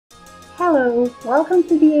Hello, welcome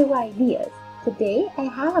to DIY Ideas. Today I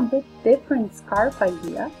have a bit different scarf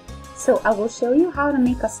idea. So I will show you how to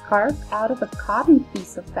make a scarf out of a cotton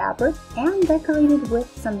piece of fabric and decorate it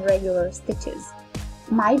with some regular stitches.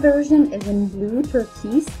 My version is in blue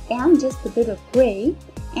turquoise and just a bit of gray,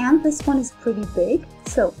 and this one is pretty big.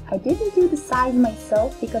 So I didn't do the size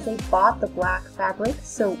myself because I bought the black fabric,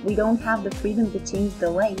 so we don't have the freedom to change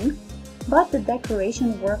the length, but the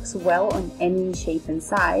decoration works well on any shape and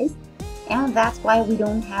size. And that's why we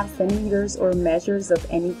don't have centimeters or measures of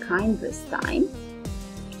any kind this time.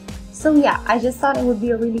 So yeah, I just thought it would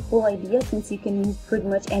be a really cool idea since you can use pretty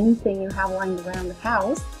much anything you have lying around the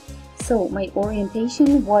house. So my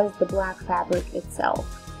orientation was the black fabric itself.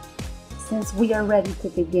 Since we are ready to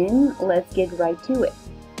begin, let's get right to it.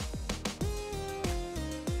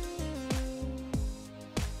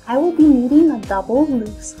 I will be needing a double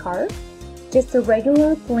loop scarf. Just a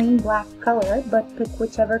regular plain black color, but pick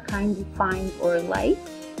whichever kind you find or like.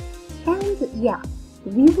 And yeah,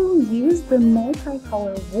 we will use the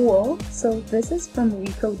multicolor wool. So this is from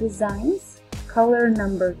Rico Designs, color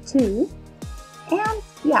number 2. And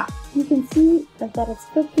yeah, you can see that it's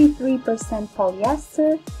 53%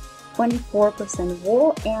 polyester, 24%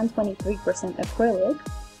 wool, and 23% acrylic,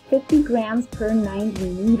 50 grams per 90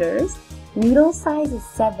 meters. Needle size is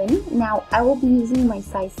 7. Now I will be using my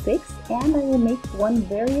size 6 and I will make one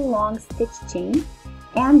very long stitch chain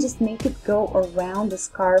and just make it go around the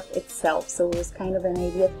scarf itself. So it was kind of an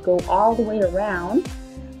idea to go all the way around.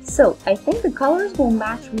 So I think the colors will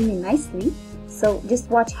match really nicely. So just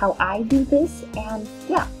watch how I do this, and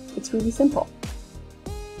yeah, it's really simple.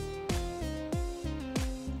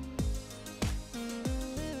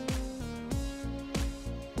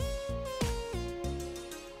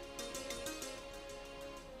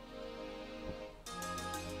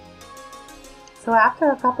 So after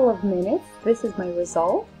a couple of minutes, this is my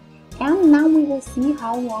result. And now we will see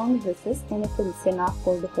how long this is and if it's enough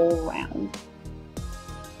for the whole round.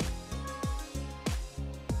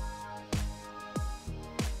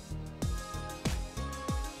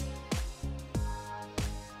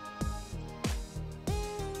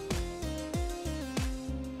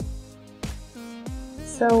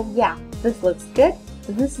 So yeah, this looks good.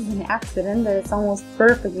 This is an accident that it's almost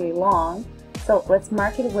perfectly long. So let's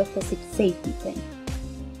mark it with a safety pin.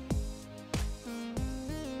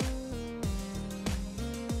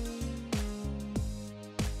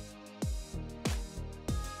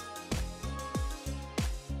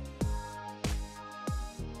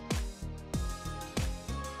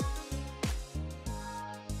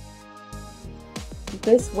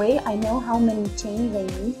 This way I know how many chains I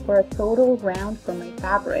need for a total round for my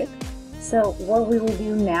fabric. So what we will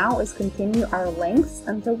do now is continue our lengths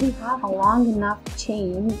until we have a long enough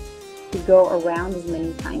chain to go around as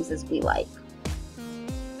many times as we like.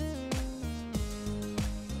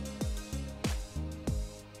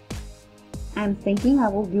 I'm thinking I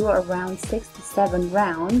will do around 6 to 7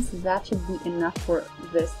 rounds. That should be enough for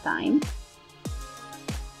this time.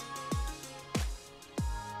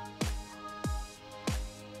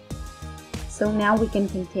 So now we can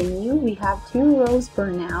continue. We have 2 rows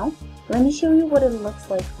for now. Let me show you what it looks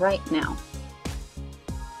like right now.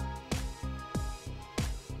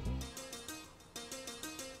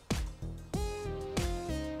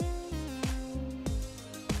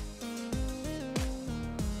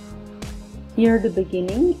 Here the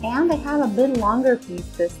beginning, and I have a bit longer piece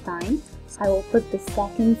this time. So I will put the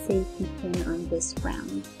second safety pin on this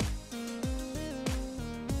round.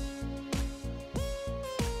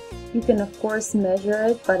 You can of course measure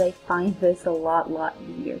it, but I find this a lot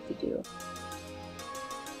easier to do.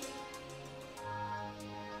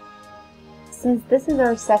 Since this is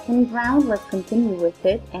our second round, let's continue with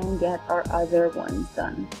it and get our other ones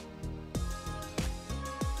done.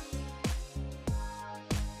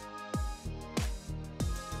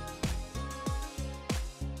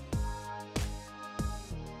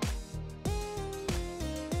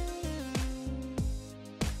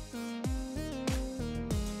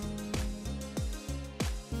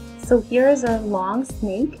 So here is our long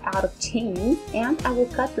snake out of chains, and I will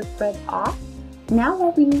cut the thread off. Now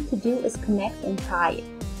what we need to do is connect and tie it.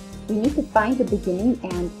 We need to find the beginning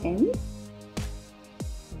and end.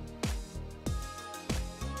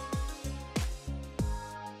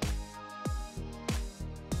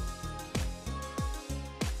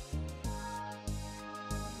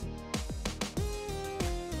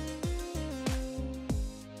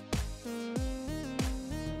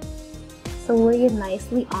 So lay it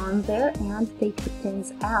nicely on there and take the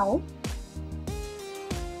pins out.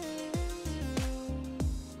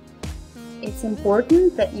 It's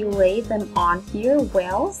important that you lay them on here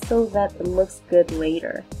well so that it looks good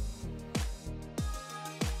later.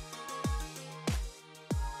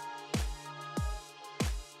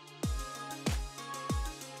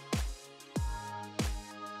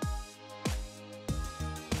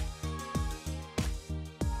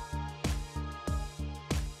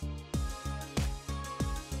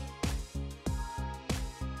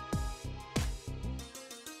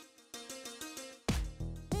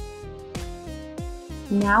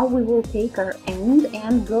 Now we will take our end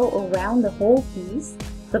and go around the whole piece,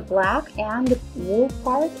 the black and the wool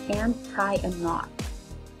part, and tie a knot.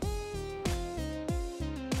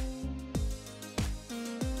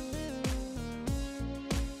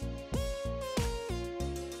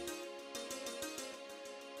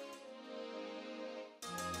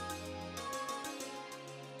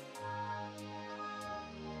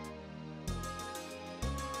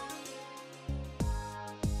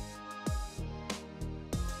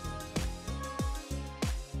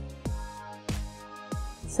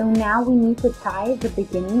 So now we need to tie the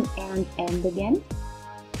beginning and end again.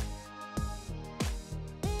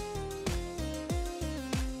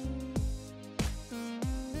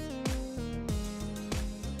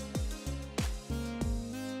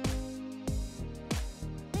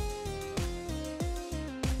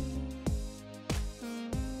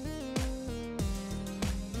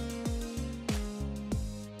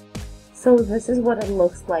 So this is what it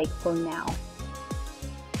looks like for now.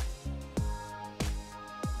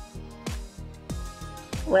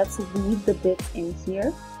 Let's weave the bits in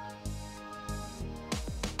here.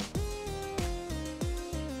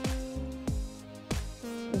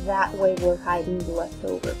 That way we're hiding the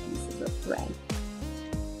leftover pieces of thread.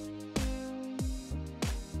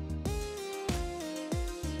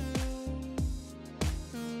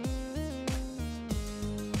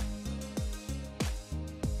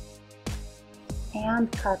 And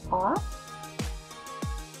cut off.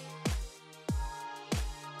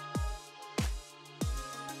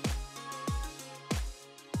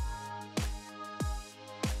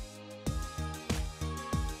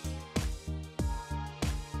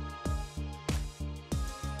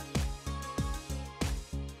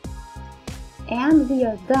 And we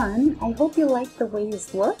are done. I hope you like the way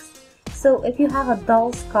this looks. So if you have a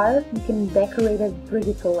dull scarf, you can decorate it, bring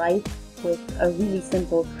it to life with a really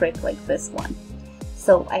simple trick like this one.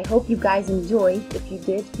 So I hope you guys enjoyed. If you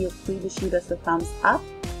did, feel free to shoot us a thumbs up.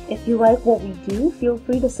 If you like what we do, feel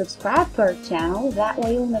free to subscribe to our channel. That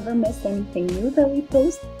way you'll never miss anything new that we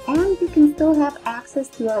post. And you can still have access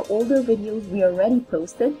to our older videos we already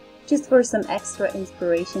posted, just for some extra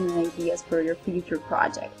inspiration and ideas for your future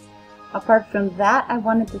projects. Apart from that, I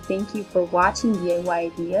wanted to thank you for watching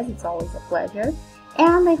DIY Ideas. It's always a pleasure.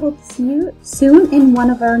 And I hope to see you soon in one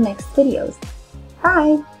of our next videos.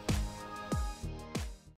 Bye!